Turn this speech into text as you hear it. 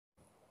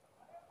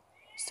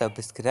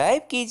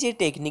Subscribe कीजिए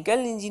technical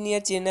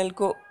engineer channel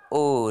को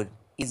और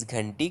इस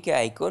घंटी के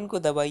आइकॉन को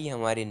दबाइए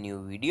हमारे न्यू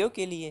वीडियो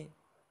के लिए।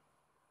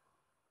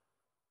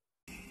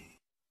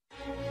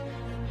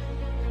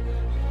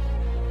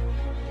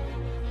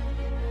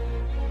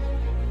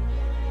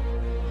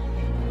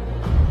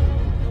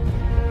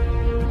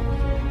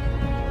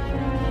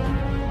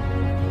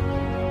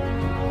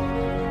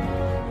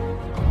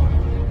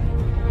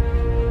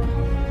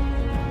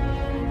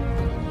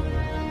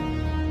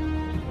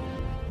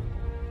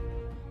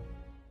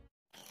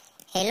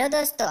 हेलो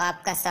दोस्तों,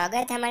 आपका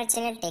स्वागत है हमारे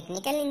चैनल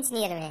टेक्निकल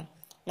इंजीनियर में।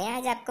 मैं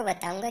आज आपको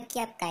बताऊंगा कि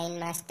आप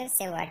काइनमास्टर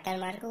से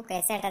वाटरमार्क को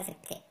कैसे हटा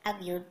सकते हैं। आप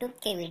यूट्यूब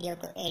के वीडियो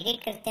को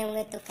एडिट करते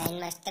होंगे तो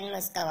काइनमास्टर में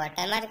उसका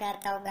वाटरमार्क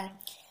आता होगा,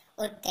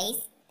 और कई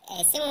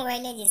ऐसे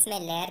मोबाइल है जिसमें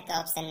लेयर का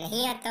ऑप्शन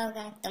नहीं आता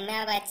होगा। तो मैं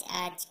अब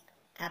आज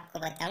आपको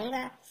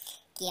बताऊंगा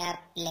कि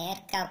आप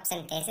लेयर का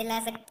ऑप्शन कैसे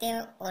ला सकते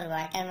हो और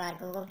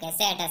वाटरमार्क को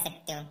कैसे हटा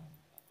सकते हो।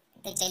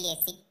 तो चलिए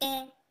सीखते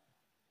हैं।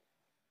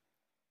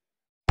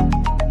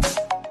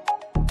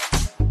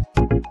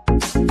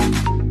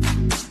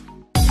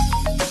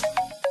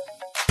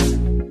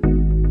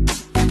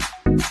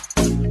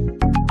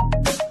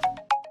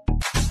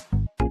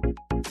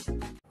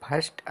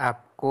 फर्स्ट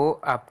आपको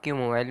आपके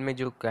मोबाइल में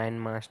जो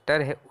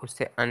काइनमास्टर है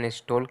उसे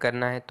अनइंस्टॉल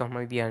करना है, तो हम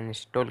अभी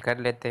अनइंस्टॉल कर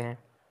लेते हैं।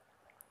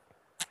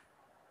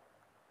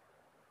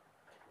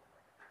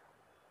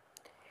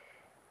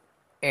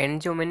 एंड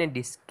जो मैंने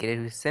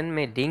डिस्क्रिप्शन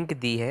में लिंक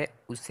दी है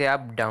उसे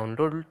आप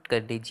डाउनलोड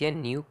कर लीजिए,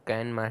 न्यू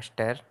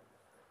काइनमास्टर।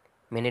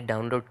 मैंने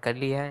डाउनलोड कर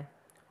लिया है,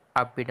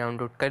 आप भी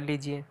डाउनलोड कर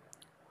लीजिए।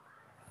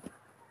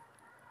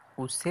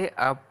 उसे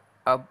आप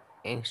अब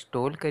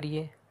इंस्टॉल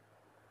करिए।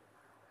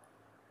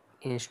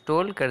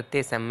 इंस्टॉल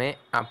करते समय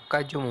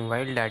आपका जो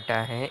मोबाइल डाटा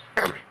है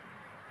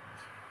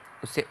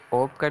उसे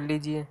ऑफ कर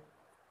लीजिए।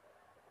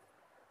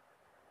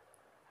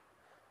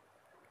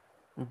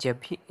 जब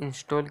भी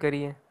इंस्टॉल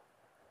करिए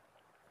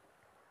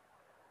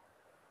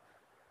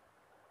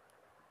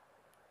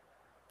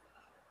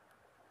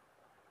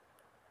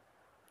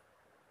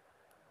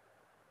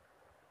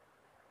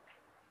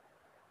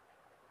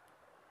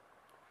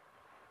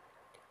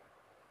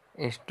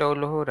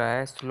इंस्टॉल हो रहा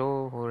है, स्लो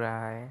हो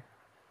रहा है।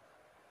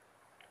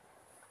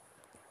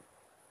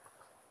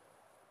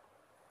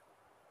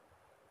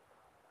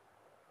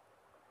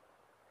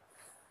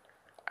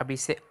 अब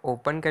इसे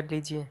ओपन कर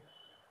लीजिए।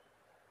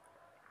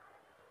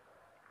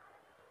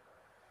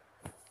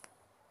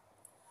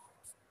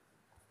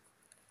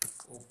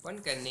 ओपन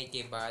करने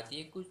के बाद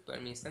ये कुछ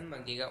परमिशन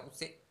मांगेगा,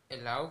 उसे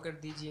अलाउ कर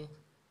दीजिए।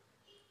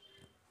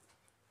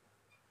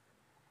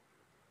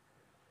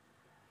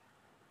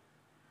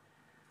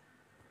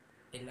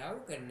 अलाउ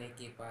करने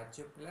के बाद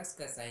जो प्लस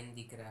का साइन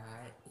दिख रहा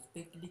है उस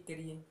पर क्लिक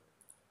करिए।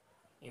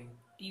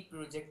 एम्प्टी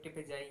प्रोजेक्ट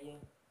पे जाइए,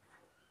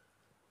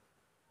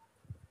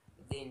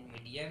 देन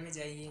मीडिया में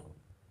जाइए।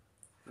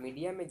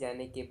 मीडिया में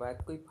जाने के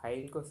बाद कोई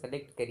फाइल को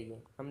सेलेक्ट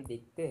करिए। हम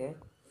देखते हैं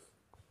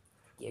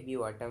कि अभी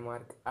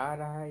वाटरमार्क आ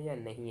रहा है या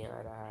नहीं आ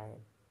रहा है।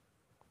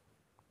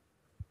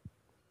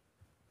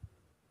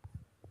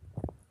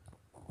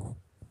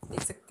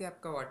 देख सकते हैं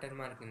आपका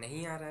वाटरमार्क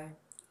नहीं आ रहा है।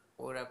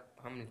 और अब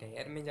हम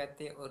लेयर में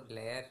जाते हैं और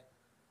लेयर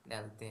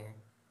डालते हैं।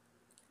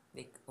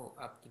 देखो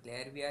आपकी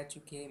लेयर भी आ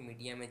चुकी है।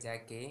 मीडिया में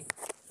जाके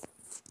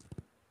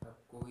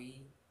अब कोई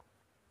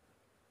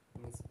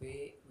हम इस पे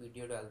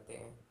वीडियो डालते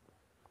हैं।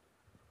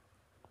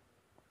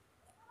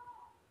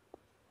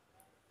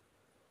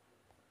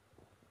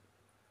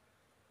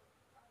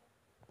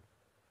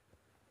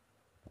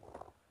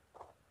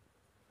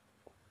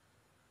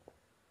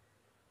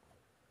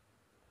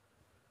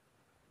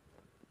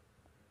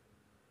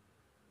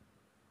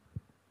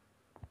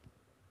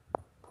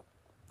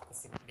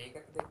 इसे प्ले कर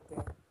देखते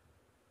हैं।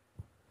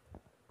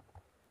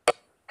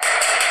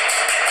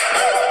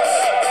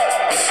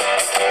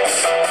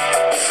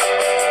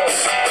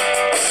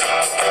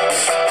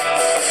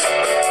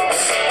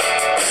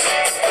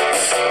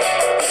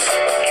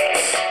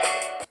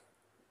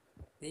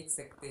 देख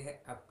सकते हैं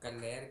आपका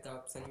लेयर का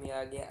ऑप्शन भी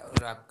आ गया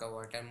और आपका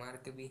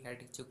वाटरमार्क भी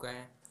हट चुका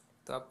है।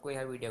 तो आपको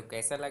यह वीडियो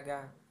कैसा लगा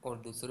और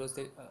दूसरों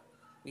से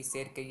भी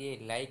शेयर करिए,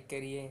 लाइक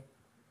करिए।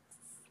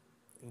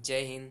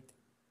 जय हिंद।